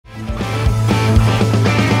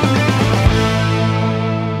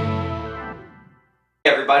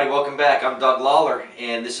everybody, welcome back. I'm Doug Lawler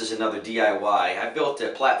and this is another DIY. I built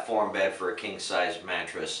a platform bed for a king-size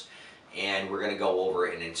mattress and we're going to go over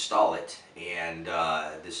and install it, and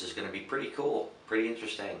this is going to be pretty cool, pretty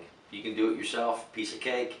interesting. You can do it yourself, piece of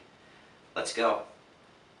cake. Let's go.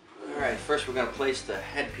 Alright, first we're going to place the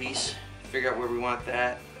headpiece, figure out where we want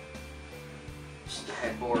that. This is the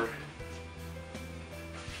headboard.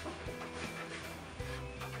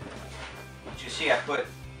 As you see, I put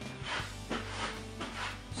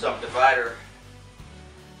some divider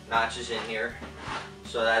notches in here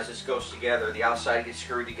so that as this goes together, the outside gets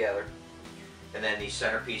screwed together, and then these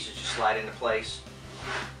center pieces just slide into place.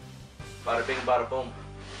 Bada bing, bada boom.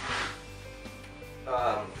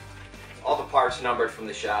 All the parts numbered from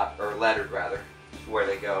the shop, or lettered rather, where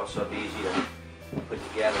they go, so it'll be easy to put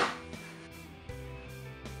together.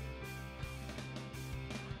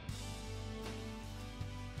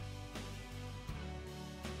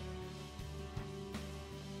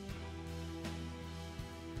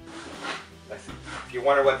 If you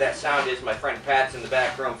wonder what that sound is, my friend Pat's in the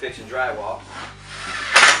back room fixing drywall.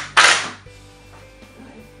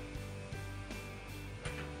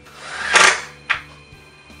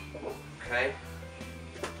 Okay.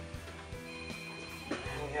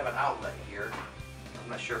 We have an outlet here. I'm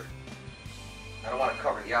not sure. I don't want to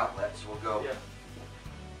cover the outlet, so we'll go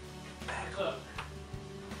back up.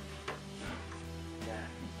 Yeah.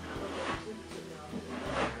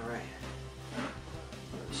 All right.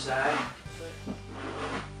 Other side.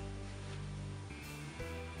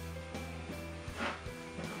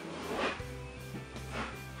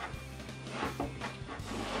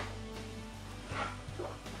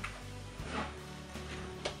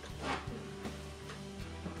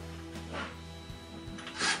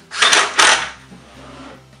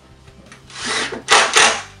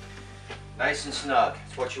 Nice and snug,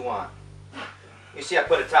 it's what you want. You see I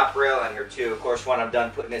put a top rail on here too. Of course, when I'm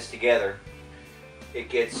done putting this together, it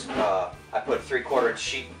gets, I put 3/4 inch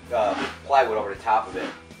sheet plywood over the top of it.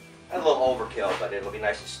 A little overkill, but it'll be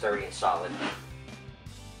nice and sturdy and solid.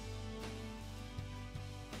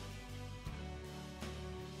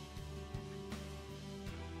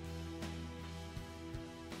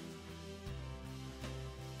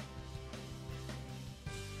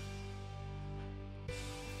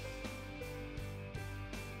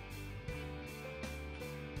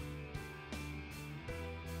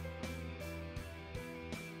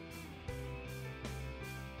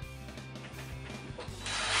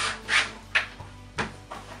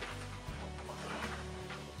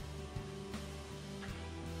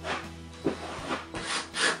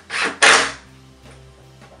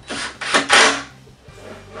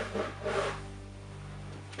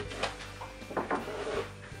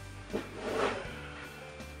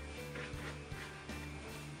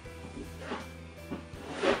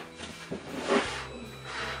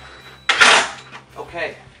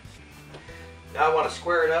 Okay, now I want to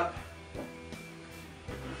square it up.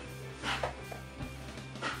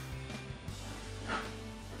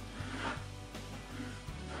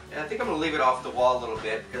 And I think I'm going to leave it off the wall a little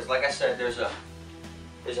bit because, like I said, there's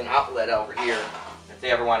an outlet over here. If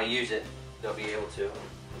they ever want to use it, they'll be able to.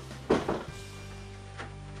 If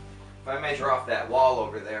I measure off that wall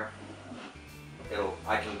over there,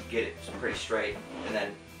 I can get it pretty straight and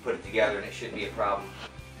then put it together, and it shouldn't be a problem.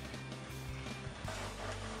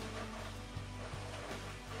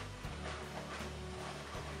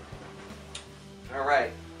 All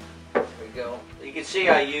right, there we go. You can see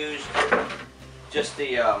I used just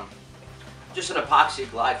an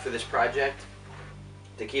epoxy glide for this project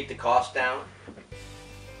to keep the cost down.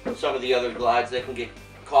 Some of the other glides, they can get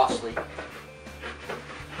costly,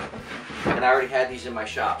 and I already had these in my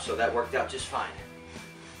shop, so that worked out just fine.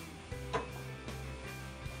 And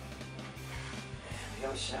the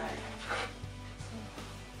other side.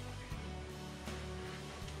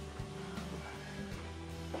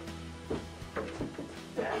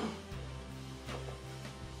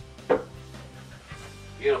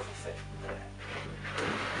 Beautiful fit.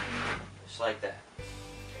 Just like that.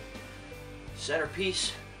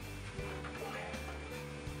 Centerpiece.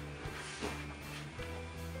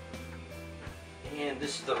 And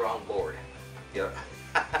this is the wrong board.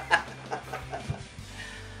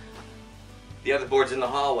 The other board's in the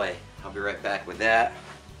hallway. I'll be right back with that.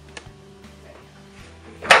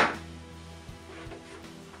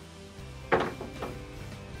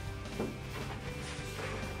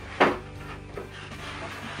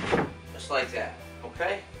 Like that.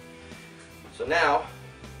 Okay, so now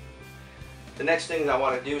the next thing I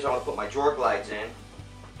want to do is I want to put my drawer glides in,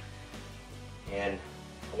 and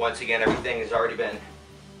once again everything has already been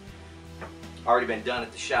done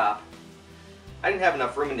at the shop. I didn't have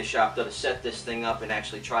enough room in the shop though to set this thing up and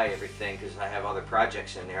actually try everything because I have other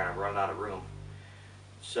projects in there and I'm running out of room.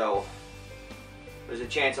 So there's a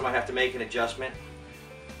chance I might have to make an adjustment.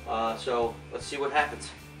 So let's see what happens.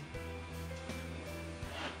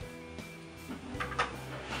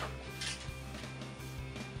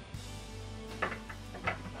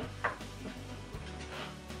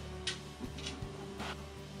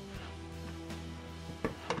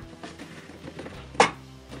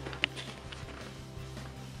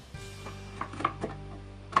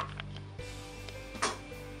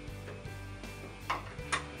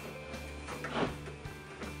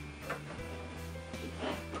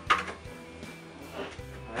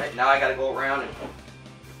 Now I got to go around and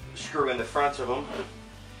screw in the fronts of them,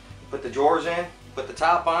 put the drawers in, put the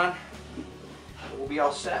top on, and we'll be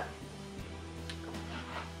all set.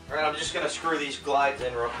 Alright, I'm just going to screw these glides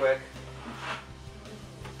in real quick.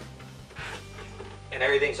 And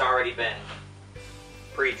everything's already been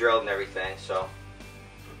pre-drilled and everything, so.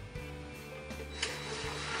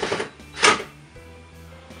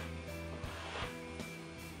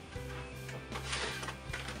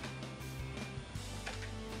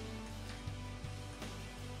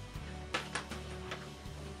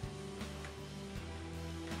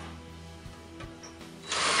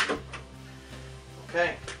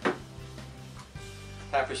 Okay,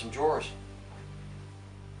 time for some drawers.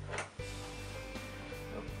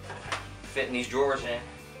 Fitting these drawers in.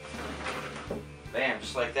 Bam,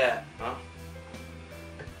 just like that, huh?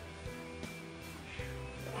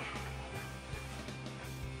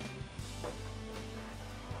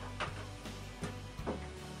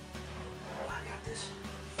 Oh, I got this.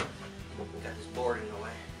 Got this board in the way.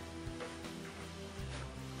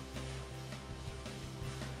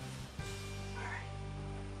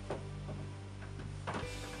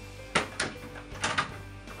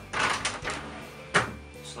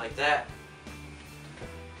 Like that.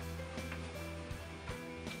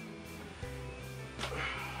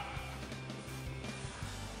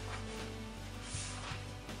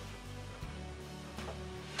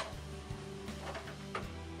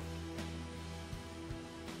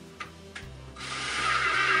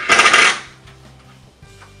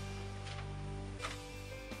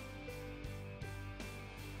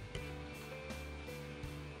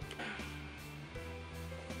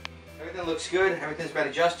 Everything looks good. Everything's been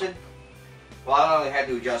adjusted. Well, I only had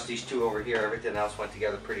to adjust these two over here. Everything else went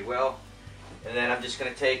together pretty well. And then I'm just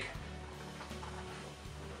going to take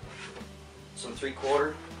some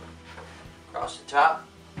 3/4 across the top.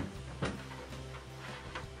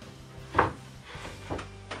 And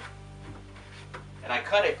I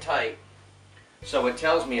cut it tight so it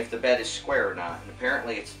tells me if the bed is square or not. And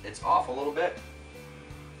apparently it's off a little bit.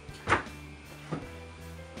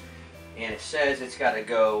 And it says it's got to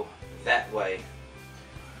go that way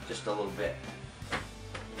just a little bit.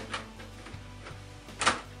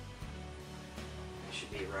 It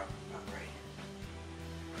should be about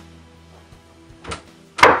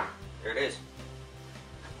right. There it is.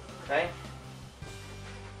 Okay.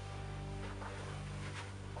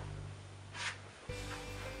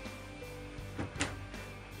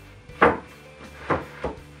 Like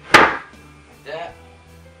that.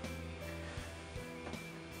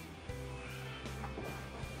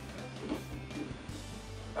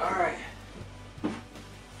 Alright,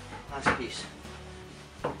 last piece.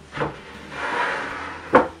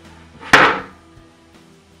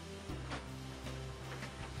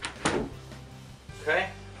 Okay.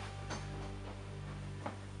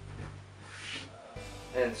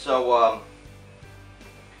 And so,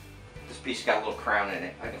 this piece got a little crown in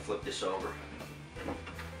it. I can flip this over.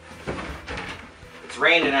 It's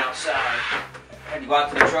raining outside. I had to go out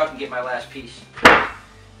to the truck and get my last piece.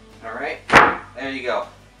 Alright, there you go.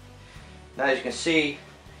 Now as you can see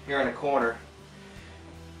here in the corner,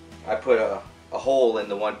 I put a hole in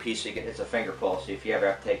the one piece. So it's a finger pull, so if you ever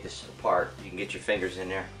have to take this apart, you can get your fingers in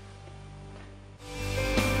there.